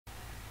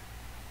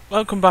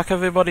Welcome back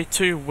everybody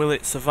to Will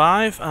It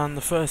Survive, and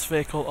the first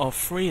vehicle of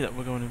 3 that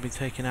we're going to be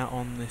taking out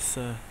on this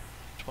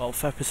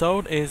 12th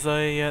episode is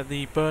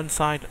the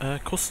Burnside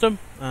Custom,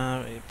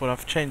 but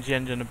I've changed the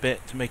engine a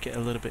bit to make it a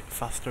little bit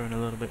faster and a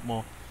little bit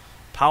more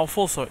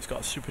powerful. So it's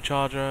got a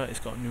supercharger, it's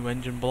got a new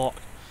engine block,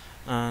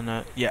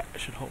 and yeah, it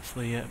should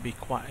hopefully be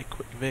quite a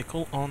quick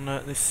vehicle on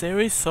this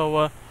series.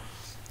 So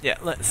yeah,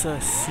 let's see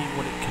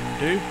what it can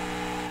do.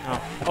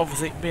 Now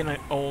obviously being an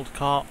old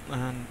car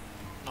and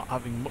not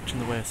having much in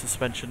the way of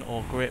suspension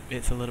or grip,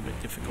 it's a little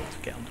bit difficult to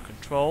get under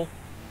control.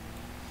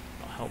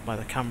 Not helped by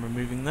the camera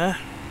moving there.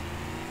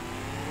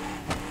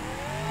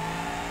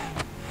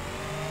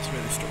 It's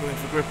really struggling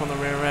for grip on the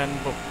rear end,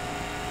 but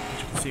as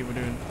you can see we're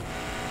doing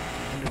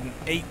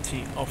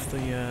 180 off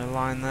the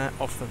line there,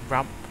 off the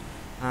ramp,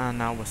 and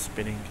now we're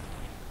spinning.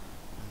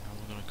 And now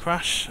we're going to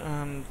crash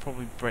and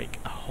probably break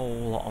a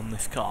whole lot on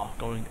this car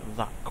going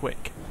that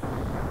quick.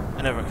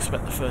 I never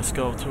expect the first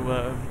go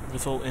to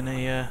result in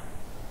a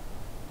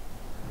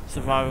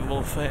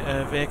survivable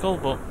vehicle,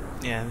 but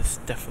yeah, this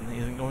definitely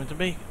isn't going to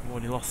be. I've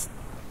already lost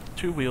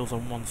 2 wheels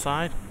on one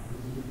side.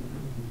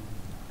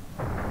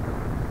 I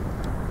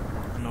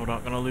know we're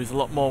not going to lose a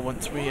lot more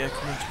once we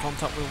come into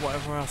contact with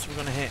whatever else we're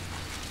going to hit.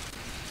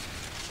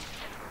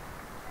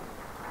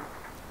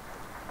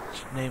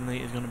 Which,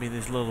 namely, is going to be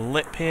this little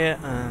lip here,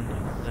 and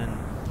then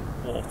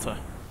water.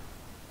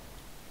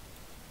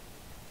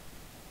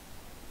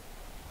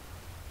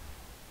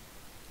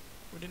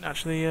 We didn't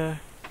actually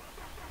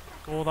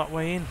go that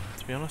way in,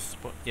 to be honest,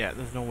 but yeah,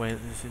 there's no way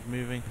that this is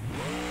moving.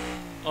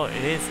 Oh,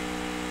 it is.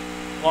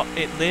 What,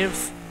 it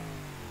lives?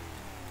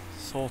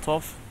 Sort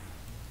of.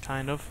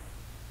 Kind of.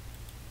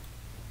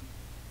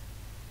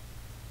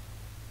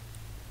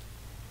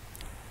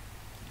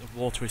 The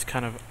water is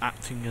kind of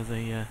acting as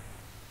a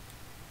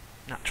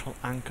natural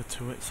anchor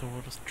to it, so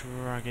we'll just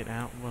drag it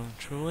out well and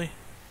truly.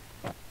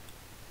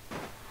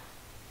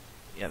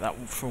 Yeah, that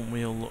front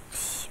wheel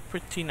looks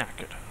pretty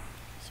knackered.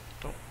 So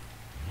don't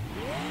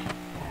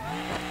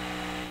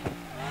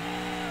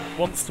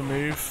wants to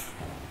move,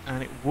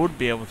 and it would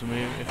be able to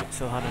move if it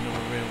still had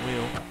another rear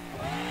wheel.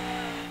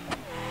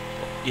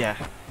 But yeah,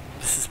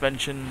 the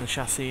suspension, the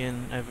chassis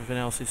and everything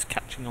else is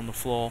catching on the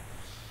floor,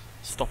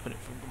 stopping it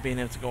from being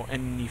able to go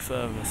any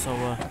further.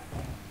 So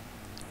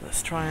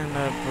let's try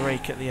and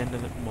brake at the end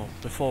of the, well,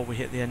 before we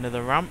hit the end of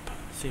the ramp,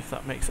 see if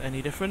that makes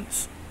any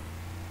difference.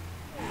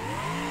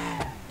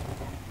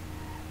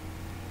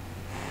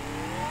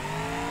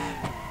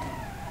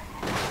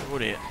 Oh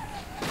dear.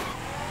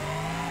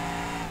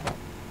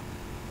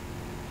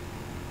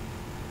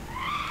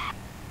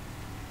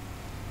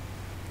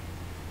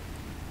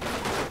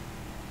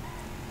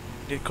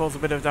 It caused a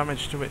bit of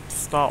damage to it to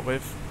start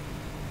with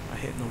by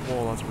hitting the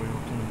wall as we were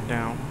coming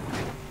down.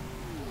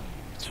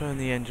 Turn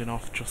the engine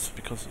off just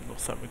because it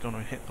looks like we're going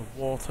to hit the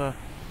water.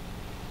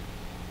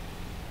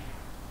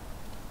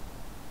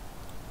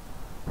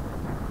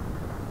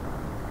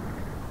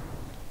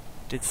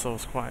 Did so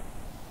quite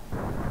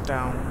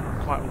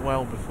down quite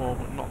well before,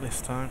 but not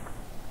this time.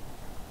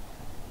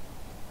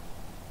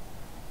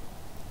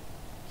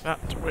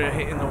 That we're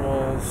hitting the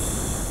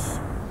walls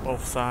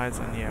both sides,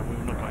 and yeah,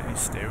 we've not got any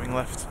steering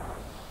left.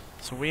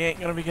 So we ain't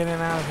going to be getting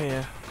out of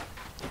here,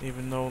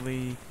 even though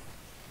the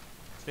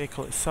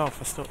vehicle itself,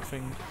 I still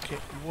think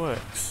it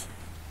works.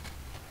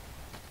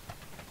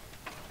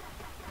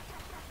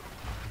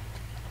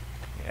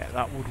 Yeah,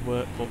 that would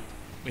work, but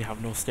we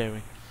have no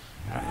steering.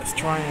 Right, let's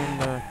try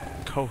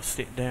and coast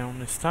it down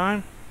this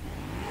time.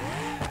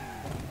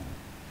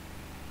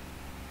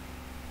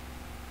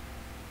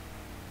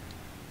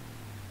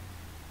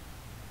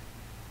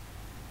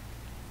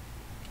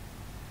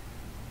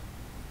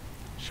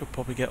 Should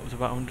probably get up to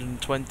about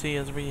 120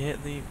 as we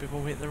hit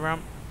before we hit the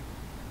ramp.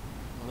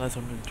 Well, there's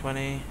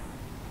 120.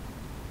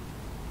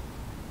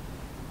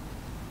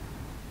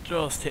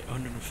 Just hit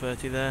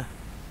 130 there.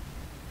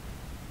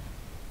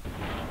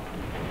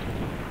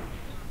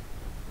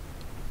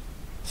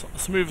 It's not the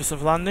smoothest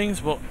of landings,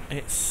 but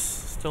it's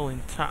still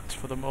intact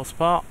for the most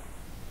part.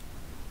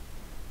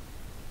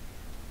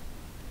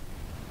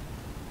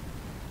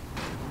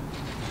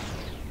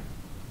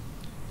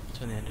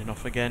 Turn the engine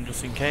off again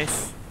just in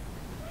case.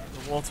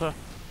 The water.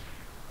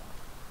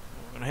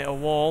 We're going to hit a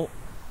wall.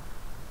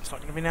 It's not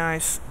going to be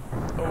nice.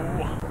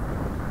 Oh.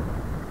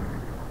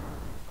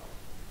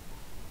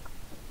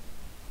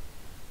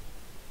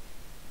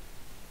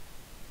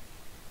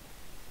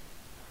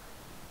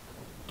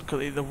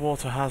 Luckily the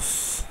water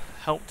has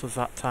helped us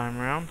that time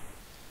round.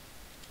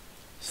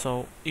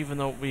 So even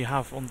though we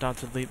have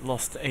undoubtedly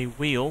lost a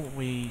wheel,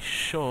 we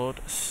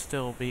should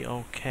still be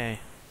okay.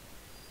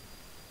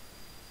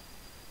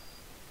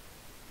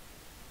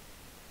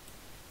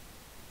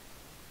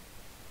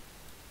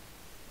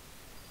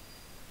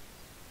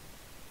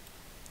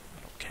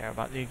 Care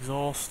about the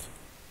exhaust,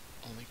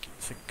 only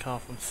keeps the car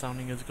from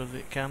sounding as good as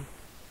it can.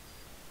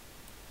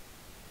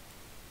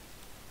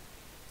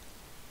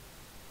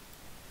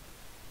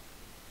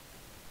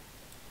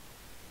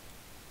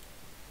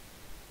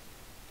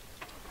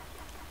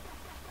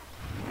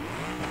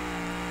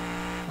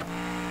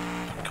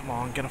 Come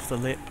on, get off the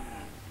lip.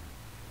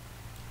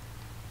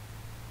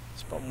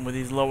 This problem with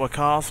these lower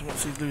cars,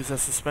 once they lose their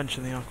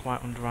suspension, they are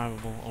quite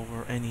undrivable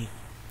over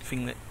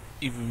anything that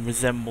even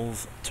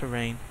resembles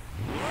terrain.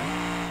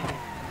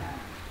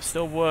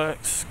 Still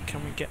works.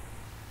 Can we get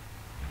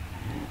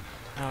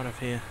out of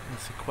here?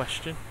 That's the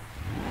question.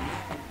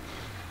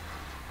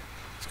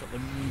 It's got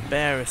the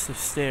barest of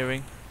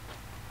steering.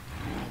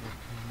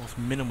 The most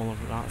minimal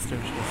of that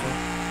steering, should I say.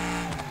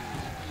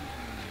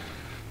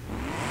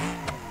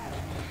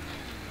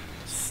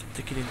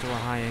 Stick it into a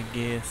higher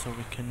gear so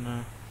we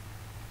can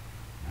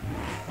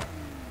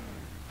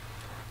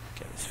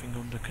get this thing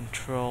under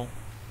control.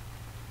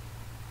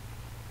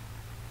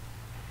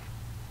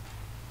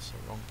 That's the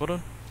wrong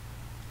button.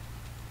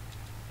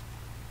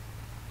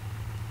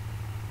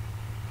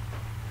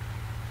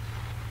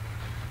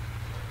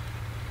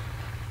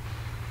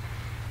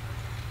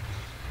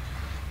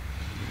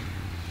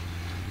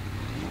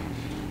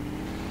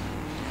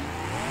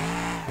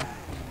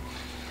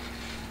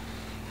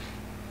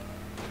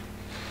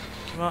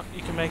 Come on,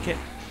 you can make it.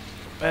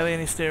 Barely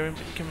any steering,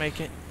 but you can make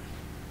it.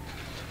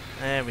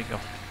 There we go.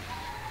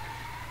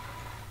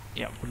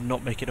 Yeah, would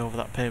not make it over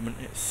that pavement.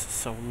 It's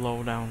so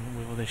low down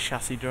with all this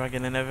chassis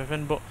dragging and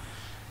everything. But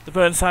the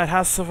Burnside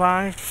has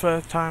survived.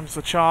 Third time's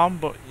the charm.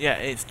 But yeah,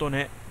 it's done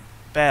it.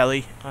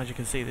 Barely. As you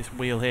can see, this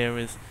wheel here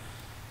is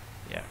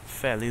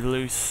fairly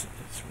loose.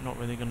 It's not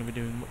really going to be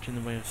doing much in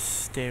the way of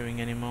steering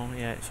anymore.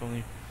 Yeah, it's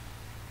only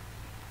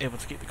able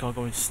to keep the car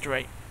going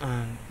straight,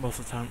 and most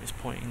of the time it's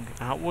pointing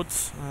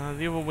outwards.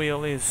 The other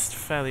wheel is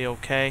fairly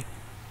okay.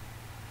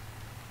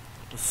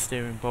 Just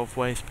steering both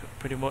ways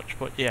pretty much,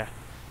 but yeah,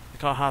 the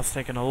car has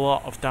taken a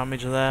lot of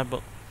damage there,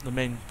 but the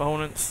main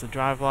components, the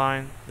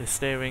driveline, the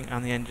steering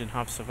and the engine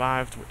have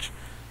survived, which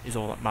is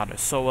all that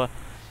matters. So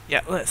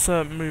yeah, let's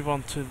move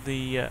on to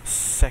the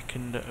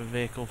second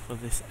vehicle for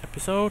this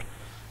episode,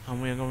 and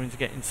we are going to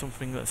get in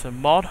something that's a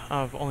mod.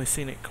 I've only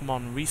seen it come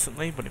on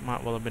recently, but it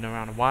might well have been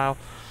around a while.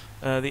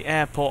 The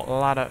airport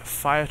ladder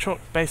fire truck,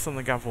 based on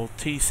the Gavel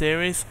T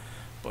series,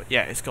 but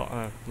yeah, it's got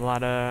a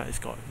ladder, it's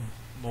got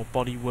more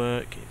body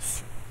work,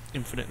 it's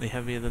infinitely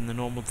heavier than the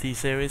normal T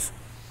series,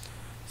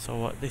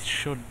 so this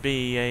should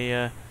be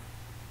a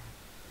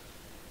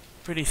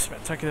pretty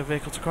spectacular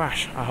vehicle to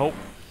crash, I hope.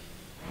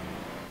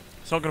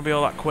 It's not going to be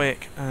all that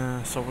quick,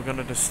 so we're going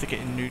to just stick it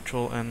in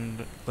neutral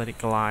and let it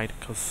glide,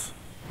 because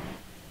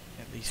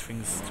these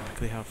things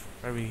typically have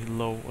very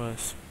low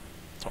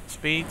top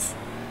speeds.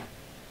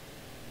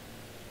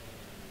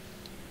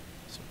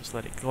 So just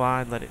let it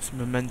glide, let its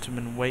momentum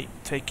and weight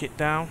take it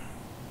down.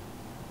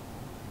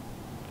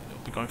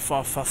 It'll be going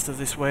far faster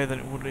this way than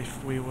it would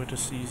if we were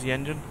just to use the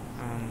engine,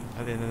 and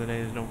at the end of the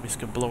day there's no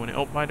risk of blowing it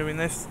up by doing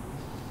this.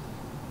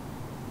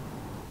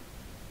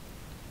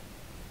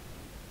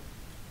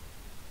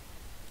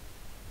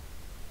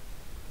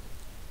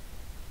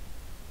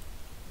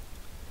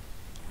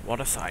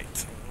 What a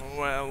sight.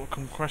 Well, we'll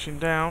come crashing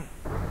down.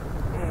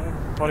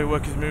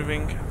 Bodywork is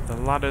moving, the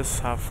ladders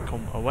have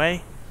come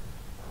away.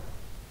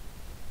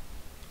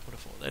 Would have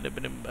thought they'd have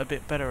been a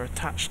bit better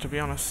attached, to be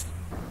honest.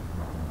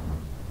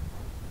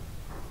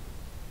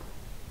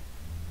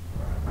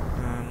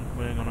 And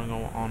we're gonna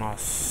go on our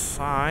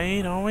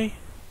side, are we?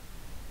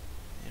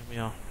 Here we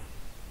are.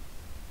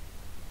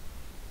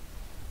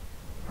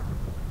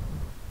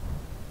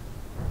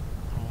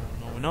 Oh,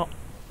 no we're not.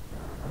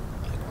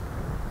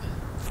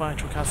 Fire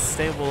truck has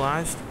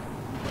stabilised.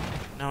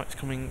 Now it's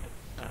coming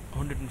at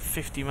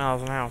 150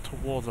 miles an hour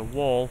towards a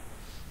wall,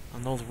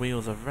 and those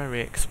wheels are very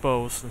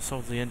exposed, and so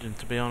is the engine,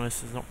 to be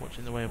honest. There's not much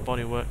in the way of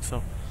bodywork,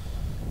 so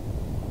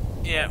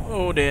yeah.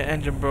 Oh dear,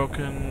 engine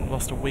broken,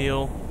 lost a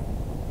wheel.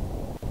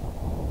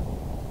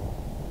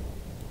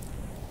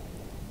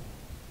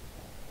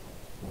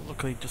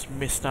 Luckily just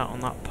missed out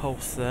on that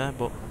post there,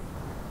 but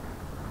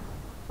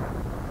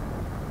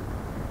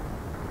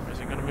there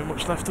isn't going to be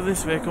much left of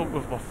this vehicle.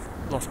 We've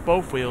lost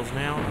both wheels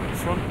now in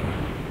front.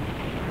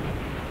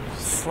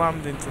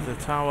 Slammed into the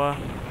tower.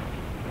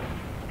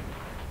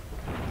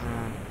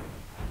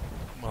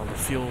 Well, the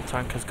fuel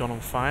tank has gone on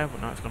fire,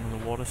 but now it's gone in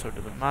the water, so it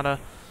doesn't matter.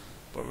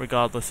 But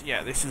regardless,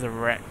 yeah, this is a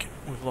wreck.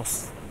 We've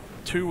lost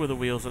two of the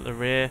wheels at the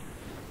rear.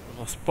 We've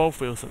lost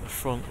both wheels at the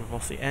front. We've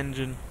lost the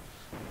engine,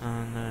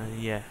 and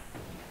yeah,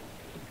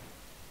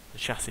 the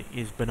chassis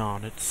is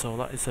bananaed. So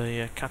that is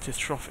a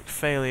catastrophic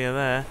failure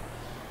there.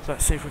 So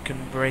let's see if we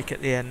can brake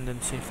at the end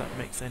and see if that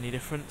makes any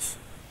difference.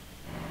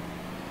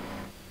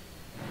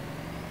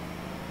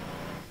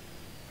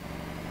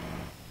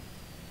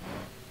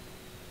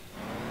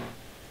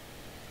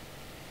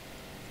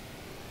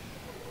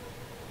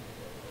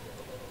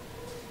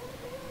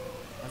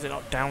 Is it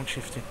not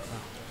downshifting?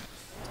 Oh,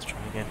 let's try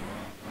again.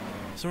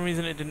 For some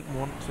reason it didn't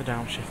want to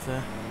downshift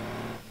there.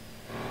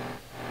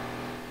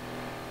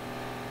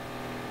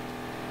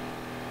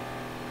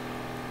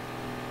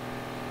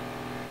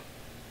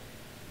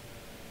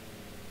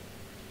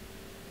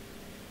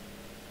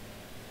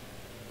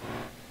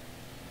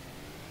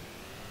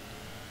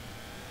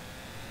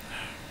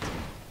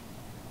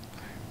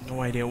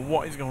 No idea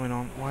what is going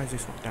on. Why is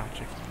this not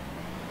downshifting?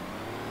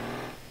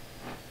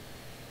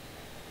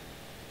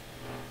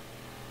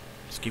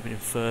 just keep it in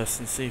first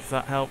and see if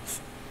that helps.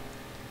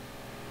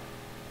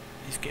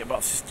 These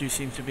gearboxes do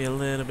seem to be a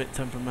little bit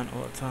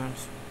temperamental at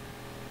times.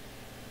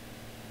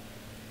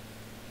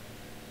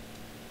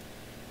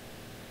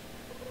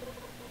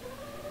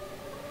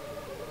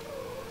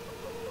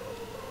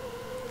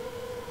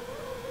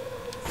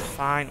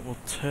 Fine, we'll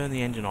turn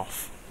the engine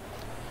off.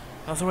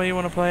 That's the way you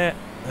want to play it.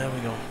 There we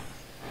go.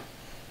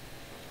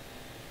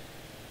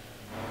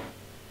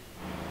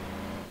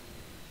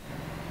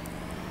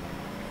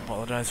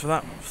 Apologise for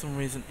that. For some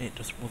reason, it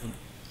just wasn't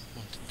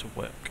wanting to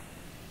work.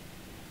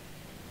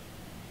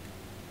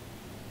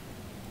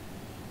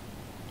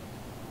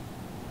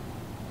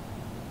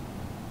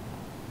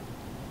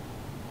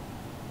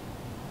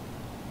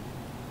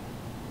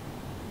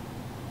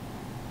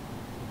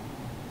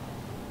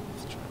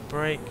 Let's try and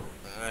brake.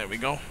 There we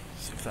go.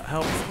 See if that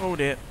helps. Oh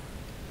dear.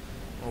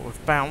 Well,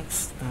 we've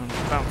bounced, and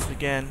we've bounced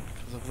again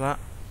because of that.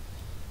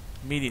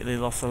 Immediately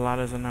lost the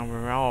ladders, and now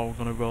we're all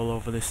going to roll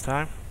over this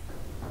time.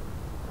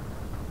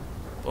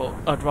 But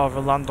I'd rather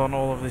land on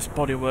all of this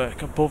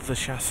bodywork above the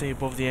chassis,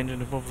 above the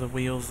engine, above the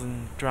wheels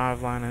and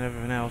driveline and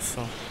everything else,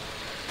 so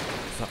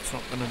that's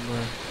not going to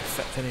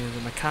affect any of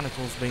the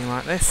mechanicals being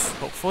like this,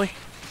 hopefully.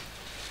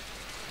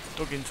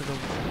 Dug into the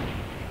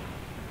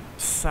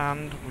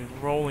sand, we're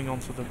rolling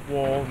onto the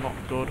wall, not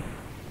good.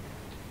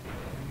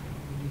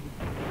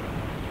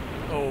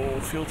 Oh,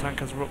 fuel tank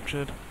has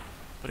ruptured,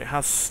 but it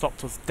has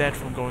stopped us dead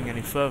from going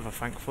any further,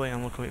 thankfully,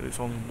 and luckily it's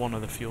only one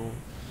of the fuel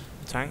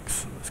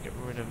tanks. Let's get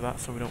rid of that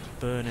so we don't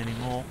burn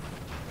anymore.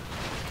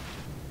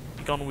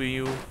 Be gone with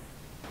you. Right,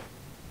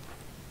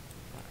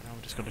 now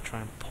we're just going to try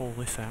and pull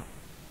this out.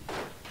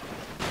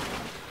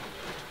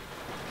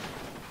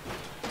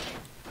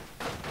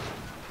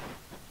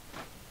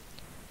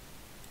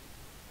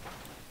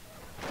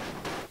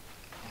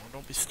 Oh,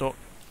 don't be stuck.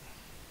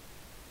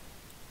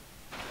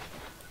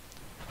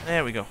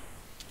 There we go.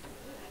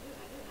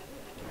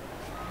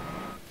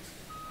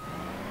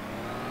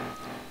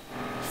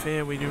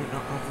 Fear we do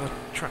not have the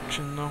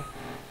traction though,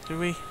 do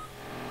we?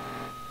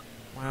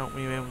 Why aren't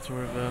we able to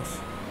reverse?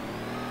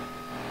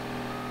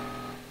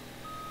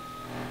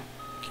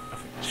 I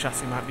think the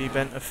chassis might be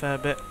bent a fair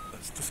bit.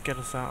 Let's just get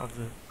us out of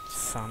the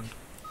sand.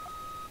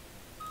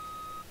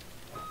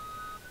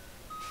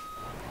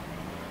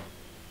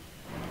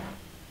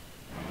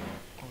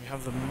 We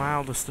have the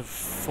mildest of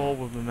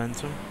forward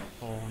momentum,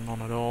 or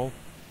none at all.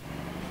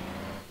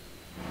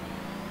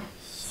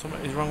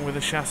 Something is wrong with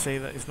the chassis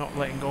that is not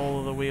letting all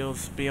of the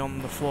wheels be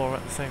on the floor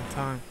at the same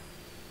time.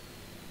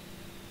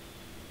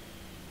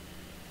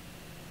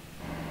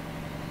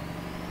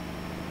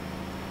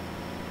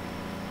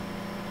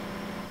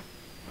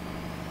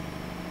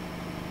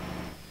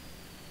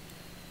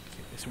 I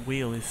think this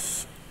wheel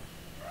is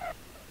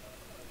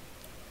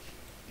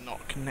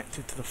not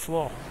connected to the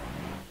floor.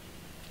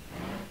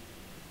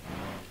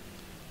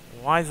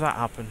 Why has that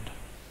happened?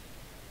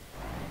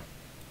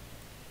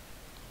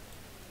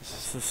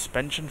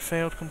 Suspension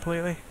failed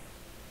completely.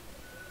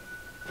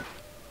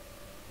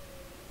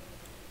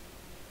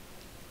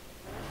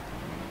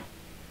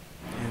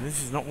 Yeah,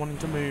 this is not wanting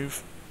to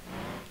move.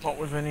 Not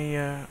with any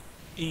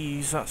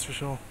ease, that's for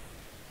sure.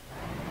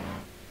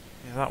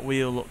 Yeah, that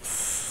wheel looks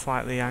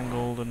slightly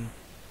angled and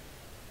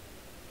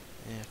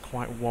yeah,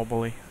 quite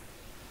wobbly.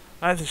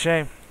 That's a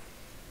shame.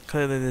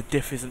 Clearly the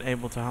diff isn't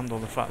able to handle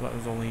the fact that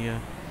there's only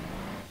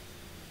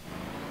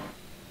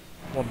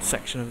one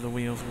section of the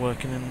wheels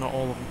working and not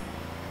all of them.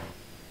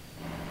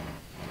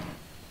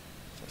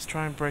 Let's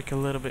try and brake a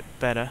little bit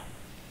better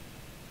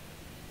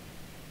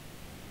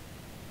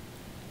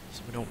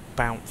so we don't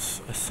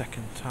bounce a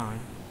second time.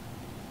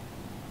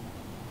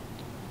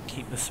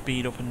 Keep the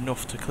speed up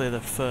enough to clear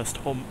the first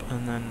hump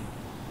and then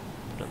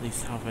at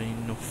least have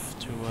enough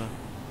to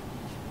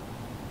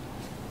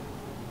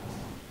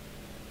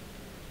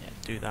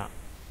do that.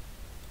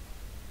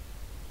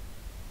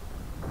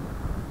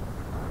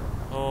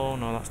 Oh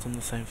no, that's done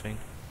the same thing.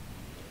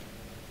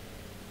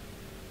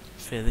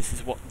 Fear this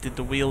is what did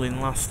the wheel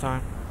in last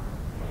time.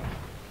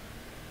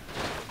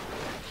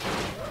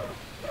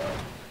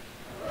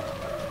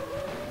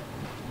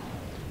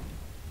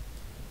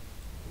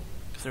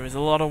 Because there is a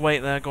lot of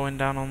weight there going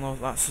down on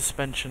that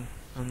suspension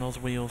and those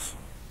wheels.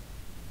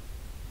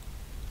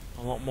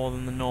 A lot more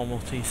than the normal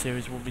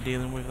T-Series will be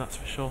dealing with, that's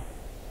for sure.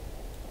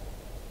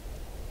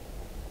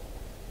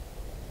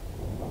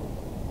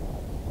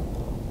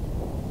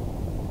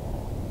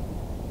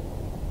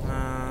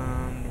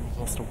 And we've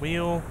lost a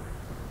wheel.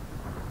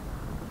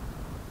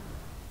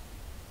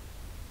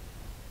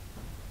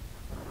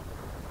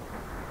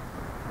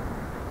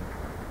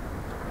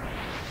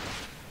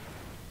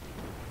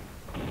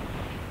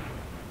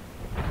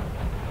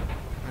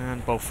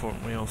 And both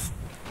front wheels.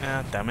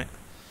 Ah, damn it.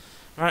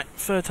 Right,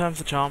 third time's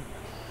the charm.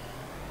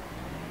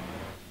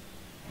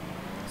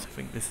 So I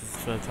think this is the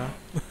third time.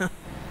 Right,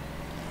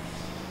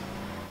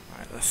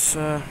 let's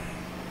try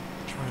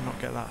and not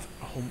get that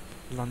hump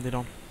landed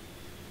on.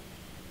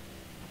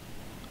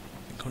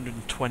 I think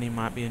 120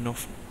 might be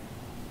enough.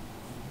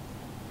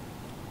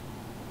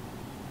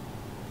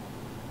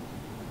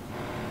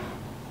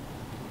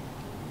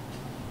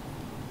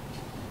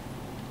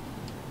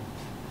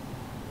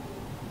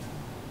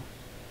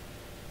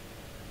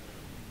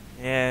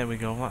 There we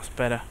go, that's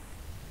better.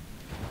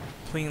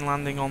 Clean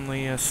landing on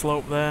the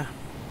slope there.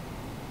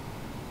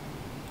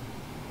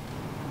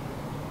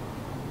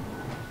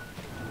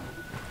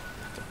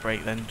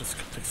 Brake then, just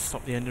to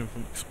stop the engine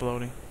from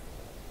exploding.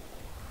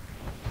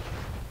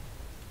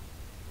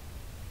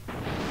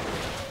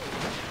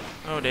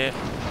 Oh dear,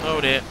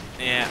 oh dear.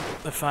 Yeah,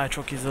 the fire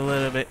truck is a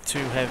little bit too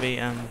heavy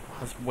and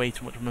has way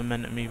too much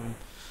momentum even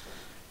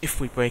if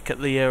we brake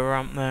at the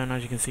ramp there, and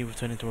as you can see we've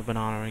turned into a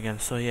banana again.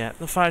 So yeah,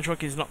 the fire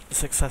truck is not the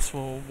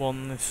successful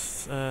one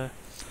for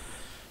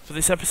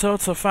this episode,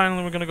 so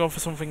finally we're going to go for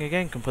something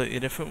again completely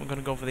different. We're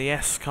going to go for the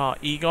S-Car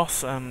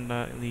Egos and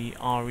the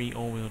RE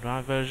all-wheel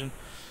drive version.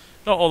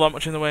 Not all that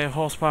much in the way of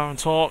horsepower and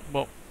torque,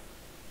 but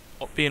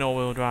being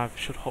all-wheel drive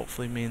should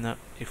hopefully mean that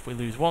if we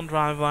lose one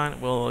driveline,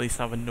 we'll at least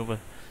have another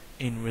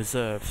in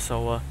reserve.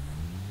 So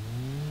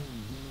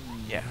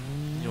yeah,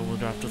 the all-wheel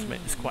drive does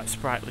make this quite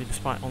sprightly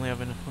despite only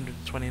having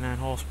 129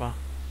 horsepower.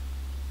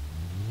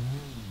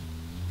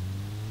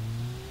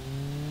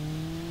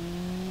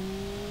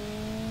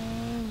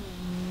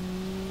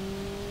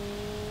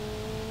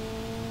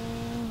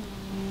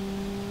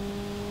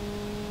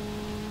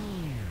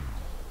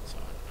 So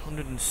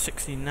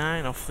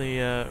 169 off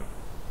the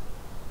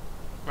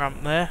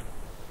ramp there.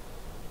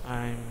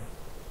 I'm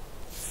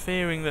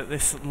fearing that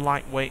this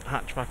lightweight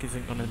hatchback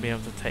isn't going to be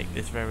able to take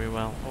this very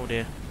well. Oh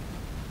dear.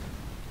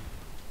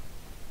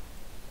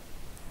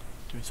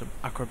 Doing some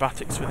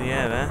acrobatics with the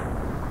air there.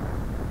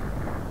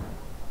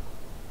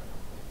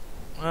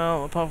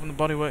 Well, apart from the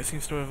bodywork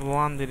seems to have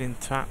landed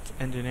intact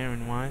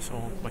engineering wise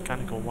or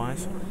mechanical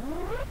wise.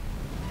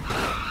 But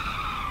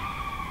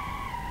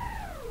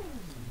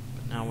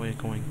now we're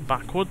going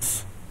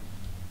backwards.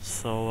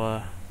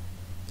 So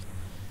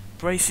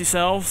brace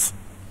yourselves.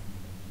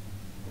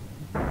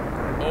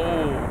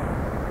 Oh!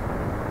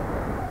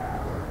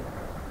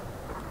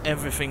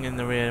 Everything in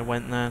the rear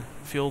went there.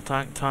 Fuel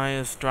tank,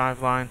 tyres,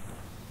 driveline.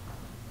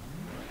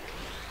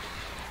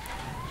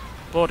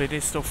 But it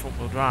is still front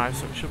wheel drive,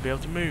 so we should be able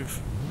to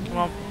move. Come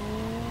on.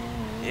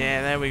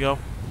 Yeah, there we go.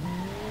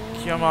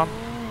 Come on.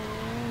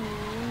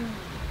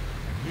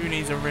 Who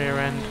needs a rear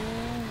end?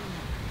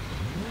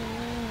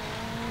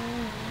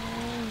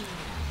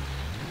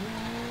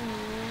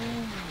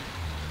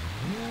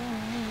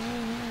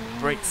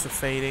 Brakes are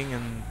fading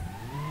and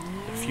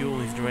the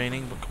fuel is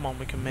draining, but come on,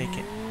 we can make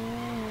it.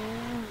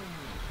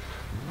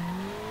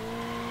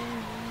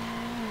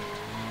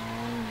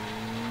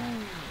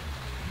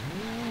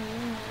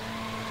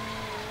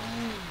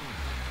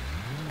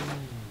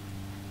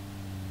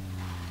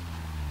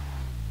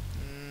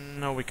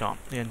 No, we can't.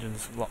 The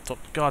engine's locked up.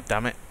 God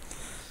damn it.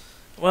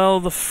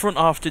 Well, the front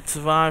half did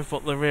survive,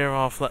 but the rear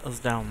half let us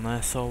down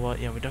there, so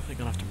yeah, we're definitely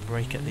going to have to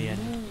brake at the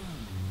end.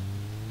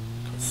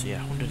 Because, yeah,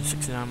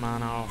 169 mile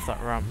an hour off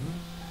that ramp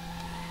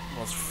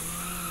was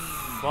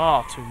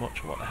far too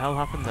much. What the hell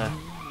happened there?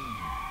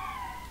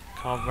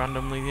 Car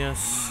randomly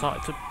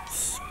started to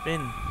spin.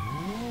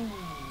 I'm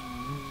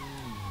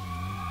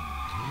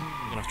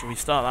going to have to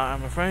restart that,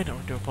 I'm afraid. I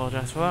do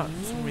apologise for that.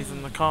 For some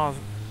reason the car,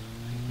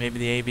 maybe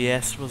the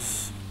ABS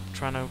was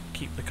trying to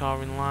keep the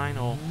car in line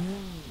or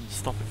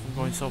stop it from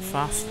going so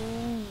fast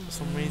for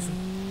some reason.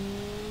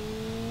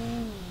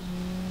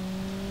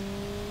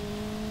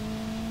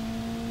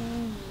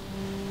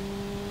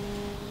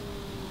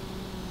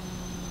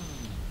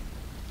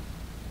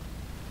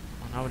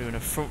 Well, now we're doing a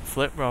front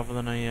flip rather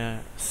than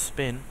a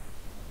spin.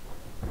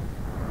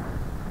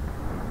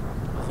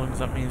 As long as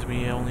that means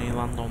we only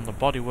land on the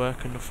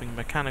bodywork and nothing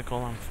mechanical,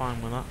 I'm fine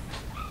with that.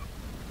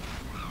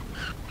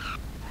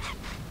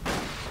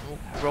 Oh,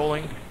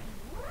 rolling.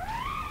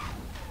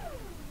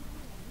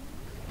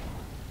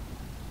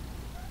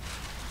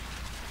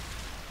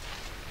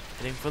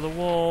 Heading for the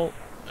wall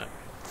at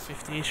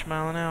 50-ish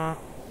mile an hour.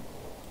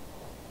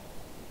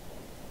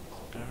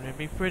 Gonna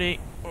be pretty.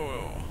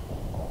 Oh.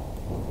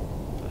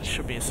 That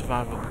should be a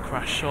survivable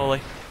crash, surely.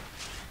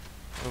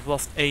 We've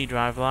lost a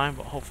driveline,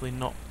 but hopefully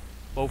not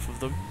both of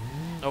them.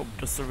 Nope,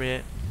 just the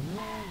rear.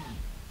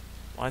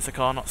 Why is the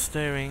car not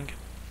steering?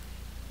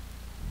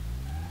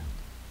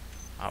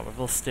 Ah, we've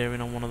lost steering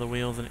on one of the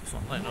wheels and it's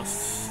not letting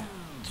us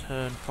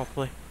turn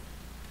properly.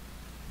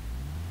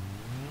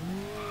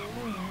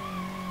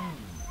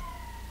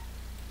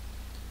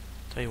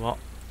 Tell you what,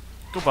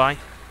 goodbye.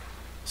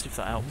 See if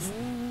that helps.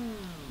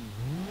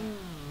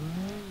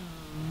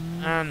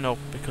 And no,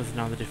 because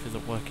now the diff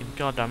isn't working.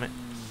 God damn it.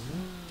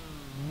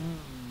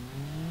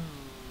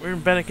 We're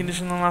in better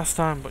condition than last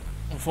time, but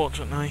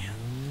unfortunately,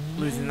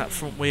 losing that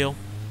front wheel,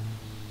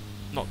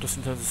 not just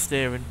in terms of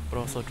steering, but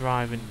also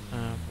driving,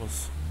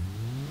 was...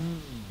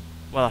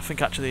 Well, I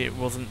think actually it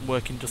wasn't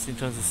working just in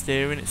terms of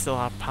steering, it still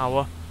had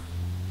power.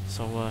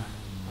 So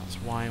that's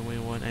why we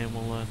weren't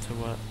able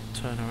to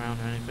turn around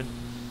or anything.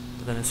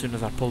 But then as soon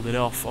as I pulled it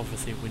off,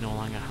 obviously we no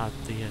longer had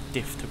the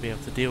diff to be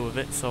able to deal with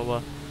it,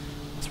 so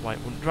that's why it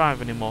wouldn't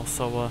drive anymore.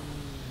 So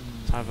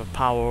it's either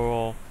power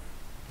or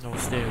no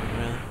steering,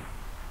 really.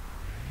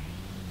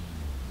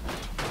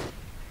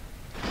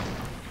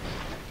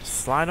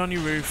 Slide on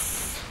your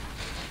roof.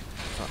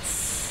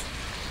 That's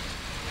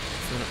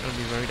not going to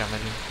be very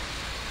damaging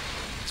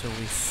until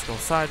we go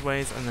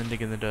sideways and then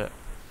dig in the dirt.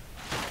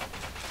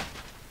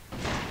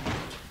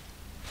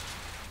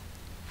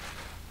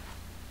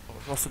 Oh,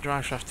 we've lost the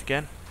drive shaft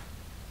again.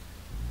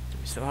 Do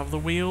we still have the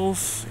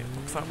wheels? It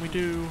looks like we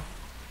do.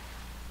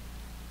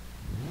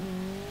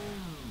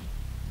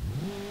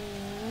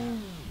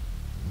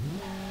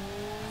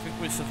 I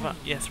think we survived.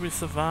 Yes, we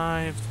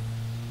survived.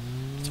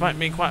 Despite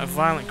being quite a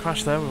violent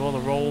crash there with all the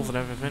rolls and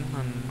everything,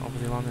 and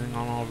obviously landing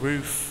on our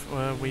roof,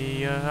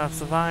 we have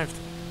survived.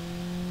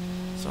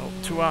 So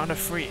 2 out of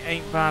 3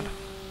 ain't bad.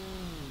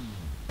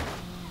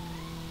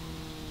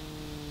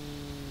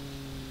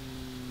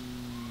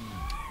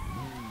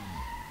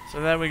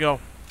 So there we go.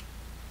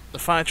 The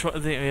fire truck,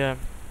 the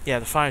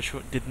fire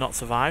truck did not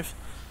survive.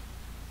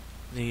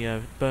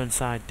 The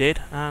Burnside did,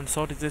 and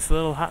so did this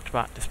little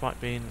hatchback, despite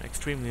being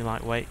extremely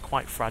lightweight,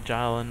 quite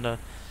fragile, and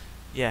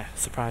yeah,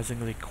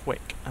 surprisingly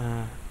quick.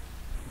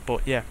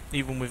 But yeah,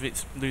 even with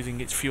its losing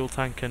its fuel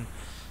tank and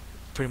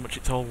pretty much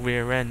its whole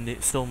rear end,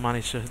 it still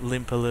managed to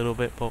limp a little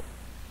bit. But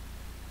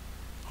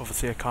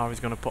obviously a car is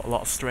going to put a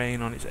lot of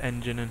strain on its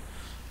engine and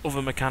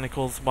other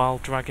mechanicals while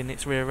dragging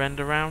its rear end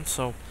around.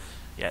 So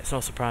yeah, it's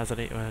no surprise that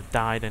it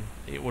died, and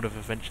it would have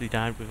eventually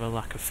died with a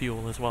lack of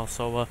fuel as well.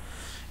 So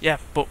yeah,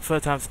 but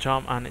third time's the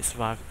charm, and it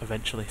survived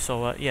eventually.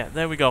 So yeah,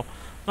 there we go.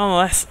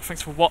 Nonetheless,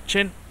 thanks for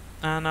watching,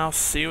 and I'll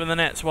see you in the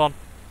next one.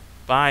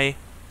 Bye.